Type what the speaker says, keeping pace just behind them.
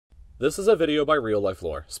This is a video by Real Life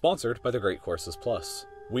Lore, sponsored by the Great Courses Plus.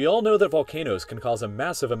 We all know that volcanoes can cause a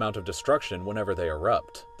massive amount of destruction whenever they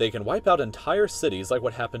erupt. They can wipe out entire cities like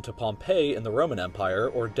what happened to Pompeii in the Roman Empire,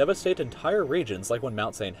 or devastate entire regions like when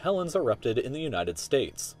Mount St. Helens erupted in the United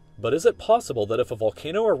States. But is it possible that if a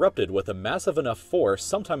volcano erupted with a massive enough force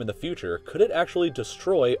sometime in the future, could it actually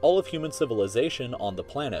destroy all of human civilization on the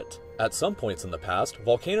planet? At some points in the past,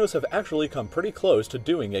 volcanoes have actually come pretty close to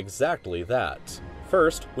doing exactly that.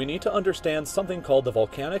 First, we need to understand something called the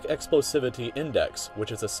Volcanic Explosivity Index,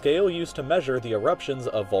 which is a scale used to measure the eruptions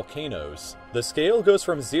of volcanoes. The scale goes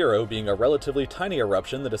from 0 being a relatively tiny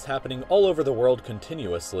eruption that is happening all over the world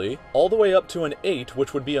continuously, all the way up to an 8,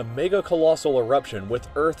 which would be a mega-colossal eruption with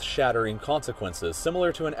earth-shattering consequences,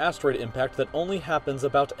 similar to an asteroid impact that only happens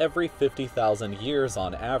about every 50,000 years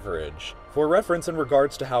on average. For reference in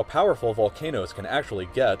regards to how powerful volcanoes can actually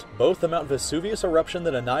get, both the Mount Vesuvius eruption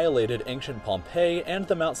that annihilated ancient Pompeii and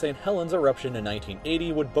the Mount St. Helens eruption in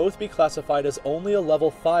 1980 would both be classified as only a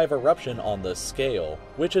level 5 eruption on this scale,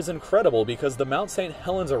 which is incredible because the Mount St.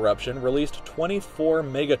 Helens eruption released 24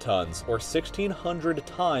 megatons, or 1,600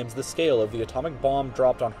 times the scale of the atomic bomb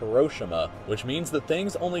dropped on Hiroshima, which means that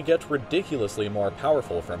things only get ridiculously more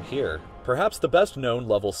powerful from here. Perhaps the best known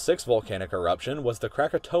level 6 volcanic eruption was the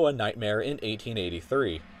Krakatoa Nightmare in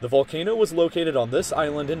 1883. The volcano was located on this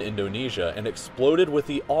island in Indonesia and exploded with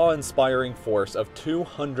the awe-inspiring force of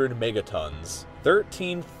 200 megatons.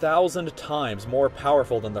 13,000 times more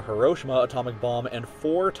powerful than the Hiroshima atomic bomb and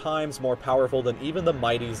 4 times more powerful than even the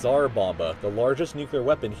mighty Tsar Bomba, the largest nuclear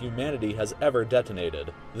weapon humanity has ever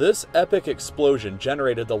detonated. This epic explosion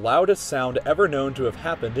generated the loudest sound ever known to have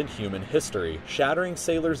happened in human history, shattering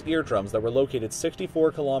sailors' eardrums that were located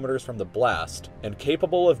 64 kilometers from the blast, and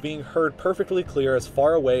capable of being heard perfectly clear as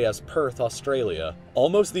far away as Perth, Australia.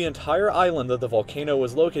 Almost the entire island that the volcano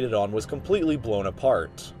was located on was completely blown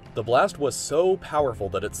apart. The blast was so powerful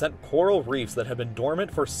that it sent coral reefs that had been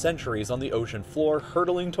dormant for centuries on the ocean floor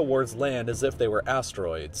hurtling towards land as if they were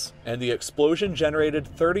asteroids. And the explosion generated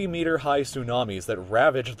 30-meter-high tsunamis that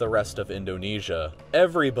ravaged the rest of Indonesia.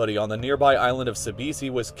 Everybody on the nearby island of Subisi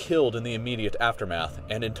was killed in the immediate aftermath,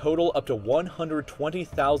 and in total up to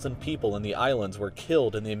 120,000 people in the islands were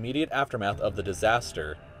killed in the immediate aftermath of the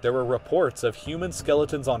disaster. There were reports of human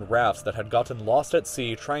skeletons on rafts that had gotten lost at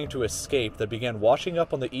sea trying to escape that began washing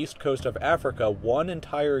up on the east coast of Africa one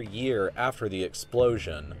entire year after the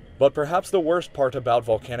explosion. But perhaps the worst part about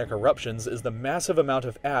volcanic eruptions is the massive amount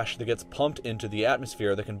of ash that gets pumped into the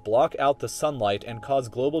atmosphere that can block out the sunlight and cause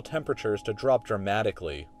global temperatures to drop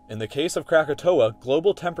dramatically. In the case of Krakatoa,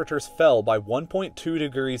 global temperatures fell by 1.2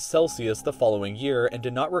 degrees Celsius the following year and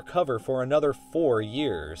did not recover for another 4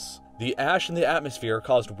 years. The ash in the atmosphere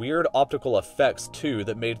caused weird optical effects too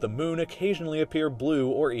that made the moon occasionally appear blue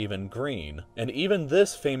or even green. And even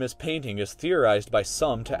this famous painting is theorized by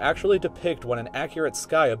some to actually depict what an accurate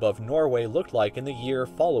sky above Norway looked like in the year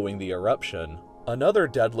following the eruption. Another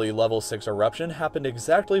deadly level 6 eruption happened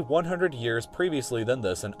exactly 100 years previously than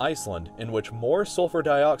this in Iceland, in which more sulfur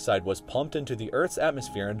dioxide was pumped into the Earth's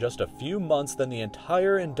atmosphere in just a few months than the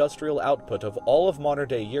entire industrial output of all of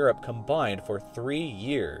modern-day Europe combined for 3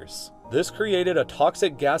 years. This created a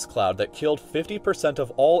toxic gas cloud that killed 50%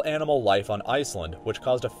 of all animal life on Iceland, which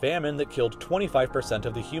caused a famine that killed 25%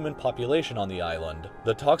 of the human population on the island.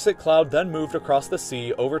 The toxic cloud then moved across the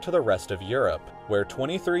sea over to the rest of Europe, where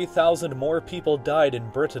 23,000 more people died in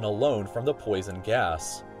Britain alone from the poison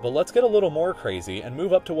gas. But let's get a little more crazy and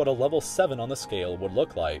move up to what a level 7 on the scale would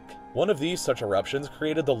look like. One of these such eruptions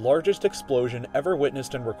created the largest explosion ever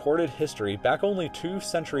witnessed in recorded history back only 2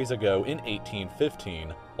 centuries ago in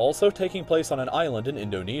 1815. Also taking place on an island in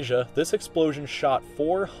Indonesia, this explosion shot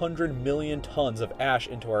 400 million tons of ash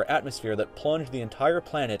into our atmosphere that plunged the entire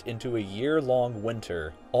planet into a year-long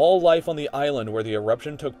winter. All life on the island where the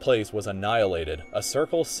eruption took place was annihilated. A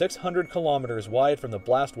circle 600 kilometers wide from the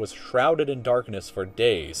blast was shrouded in darkness for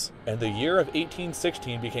days. And the year of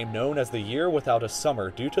 1816 became known as the year without a summer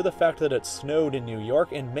due to the fact that it snowed in New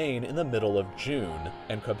York and Maine in the middle of June,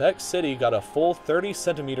 and Quebec City got a full 30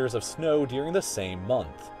 centimeters of snow during the same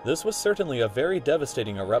month. This was certainly a very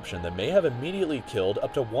devastating eruption that may have immediately killed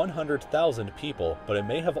up to 100,000 people, but it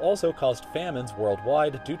may have also caused famines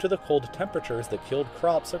worldwide due to the cold temperatures that killed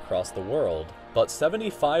crops across the world. But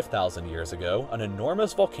 75,000 years ago, an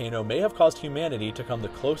enormous volcano may have caused humanity to come the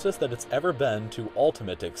closest that it's ever been to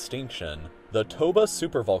ultimate extinction. The Toba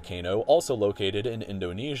supervolcano, also located in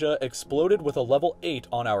Indonesia, exploded with a level 8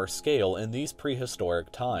 on our scale in these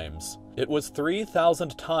prehistoric times. It was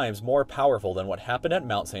 3,000 times more powerful than what happened at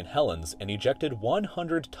Mount St. Helens and ejected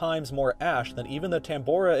 100 times more ash than even the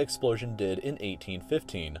Tambora explosion did in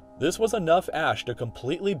 1815. This was enough ash to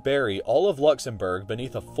completely bury all of Luxembourg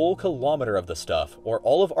beneath a full kilometer of the stuff, or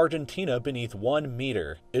all of Argentina beneath 1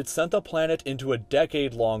 meter. It sent the planet into a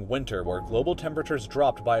decade-long winter where global temperatures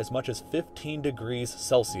dropped by as much as 15 degrees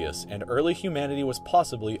Celsius, and early humanity was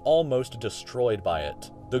possibly almost destroyed by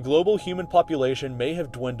it. The global human population may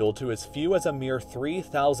have dwindled to as few as a mere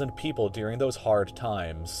 3,000 people during those hard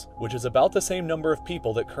times, which is about the same number of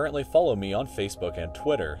people that currently follow me on Facebook and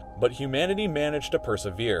Twitter. But humanity managed to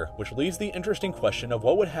persevere, which leaves the interesting question of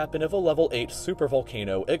what would happen if a level 8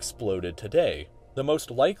 supervolcano exploded today. The most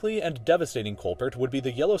likely and devastating culprit would be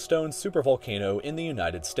the Yellowstone supervolcano in the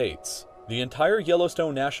United States. The entire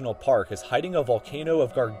Yellowstone National Park is hiding a volcano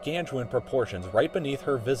of gargantuan proportions right beneath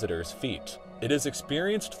her visitors' feet. It has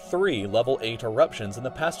experienced 3 level 8 eruptions in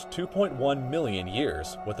the past 2.1 million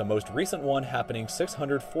years, with the most recent one happening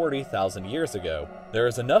 640,000 years ago. There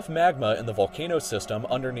is enough magma in the volcano system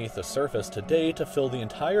underneath the surface today to fill the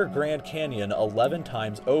entire Grand Canyon 11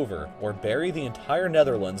 times over, or bury the entire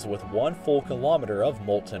Netherlands with 1 full kilometer of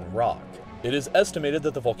molten rock. It is estimated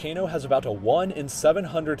that the volcano has about a 1 in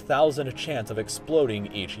 700,000 chance of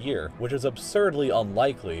exploding each year, which is absurdly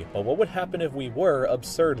unlikely, but what would happen if we were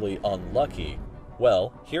absurdly unlucky?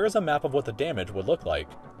 Well, here is a map of what the damage would look like.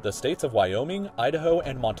 The states of Wyoming, Idaho,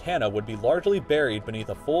 and Montana would be largely buried beneath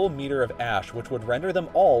a full meter of ash, which would render them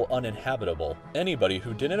all uninhabitable. Anybody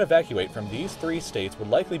who didn't evacuate from these 3 states would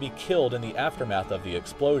likely be killed in the aftermath of the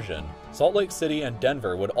explosion. Salt Lake City and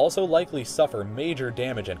Denver would also likely suffer major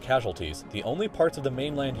damage and casualties. The only parts of the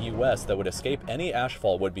mainland US that would escape any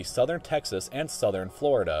ashfall would be southern Texas and southern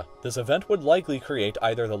Florida. This event would likely create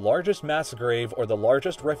either the largest mass grave or the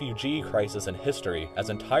largest refugee crisis in history, as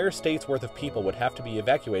entire states worth of people would have to be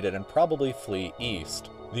evacuated and probably flee east.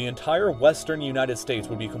 The entire western United States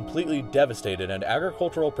would be completely devastated and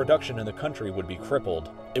agricultural production in the country would be crippled.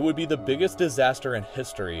 It would be the biggest disaster in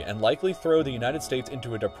history and likely throw the United States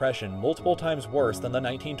into a depression multiple times worse than the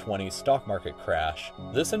 1920s stock market crash.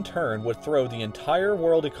 This in turn would throw the entire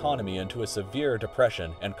world economy into a severe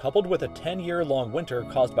depression, and coupled with a 10-year-long winter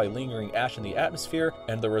caused by lingering ash in the atmosphere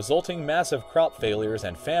and the resulting massive crop failures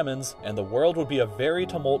and famines, and the world would be a very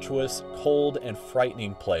tumultuous, cold, and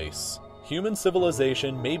frightening place. Human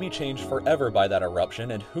civilization may be changed forever by that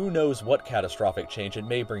eruption, and who knows what catastrophic change it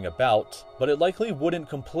may bring about, but it likely wouldn't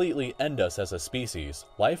completely end us as a species.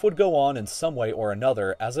 Life would go on in some way or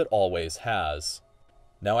another, as it always has.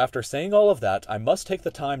 Now, after saying all of that, I must take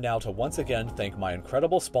the time now to once again thank my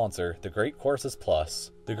incredible sponsor, The Great Courses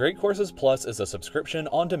Plus. The Great Courses Plus is a subscription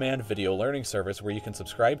on-demand video learning service where you can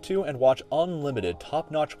subscribe to and watch unlimited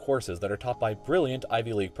top-notch courses that are taught by brilliant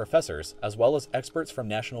Ivy League professors, as well as experts from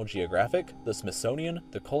National Geographic, the Smithsonian,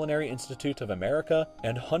 the Culinary Institute of America,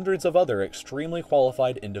 and hundreds of other extremely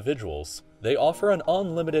qualified individuals. They offer an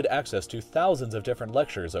unlimited access to thousands of different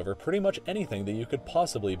lectures over pretty much anything that you could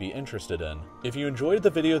possibly be interested in. If you enjoyed the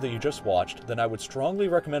video that you just watched, then I would strongly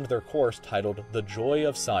recommend their course titled The Joy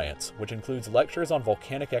of Science, which includes lectures on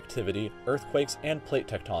volcanic activity, earthquakes, and plate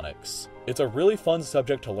tectonics. It's a really fun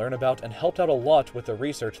subject to learn about and helped out a lot with the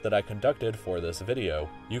research that I conducted for this video.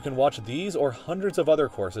 You can watch these or hundreds of other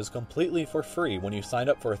courses completely for free when you sign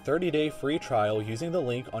up for a 30-day free trial using the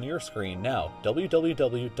link on your screen now,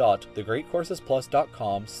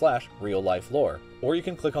 www.thegreatcoursesplus.com/real-life-lore, or you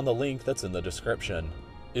can click on the link that's in the description.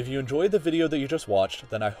 If you enjoyed the video that you just watched,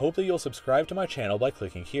 then I hope that you'll subscribe to my channel by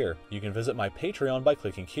clicking here. You can visit my Patreon by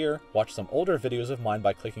clicking here, watch some older videos of mine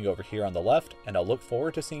by clicking over here on the left, and I'll look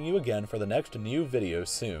forward to seeing you again for the next new video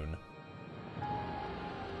soon.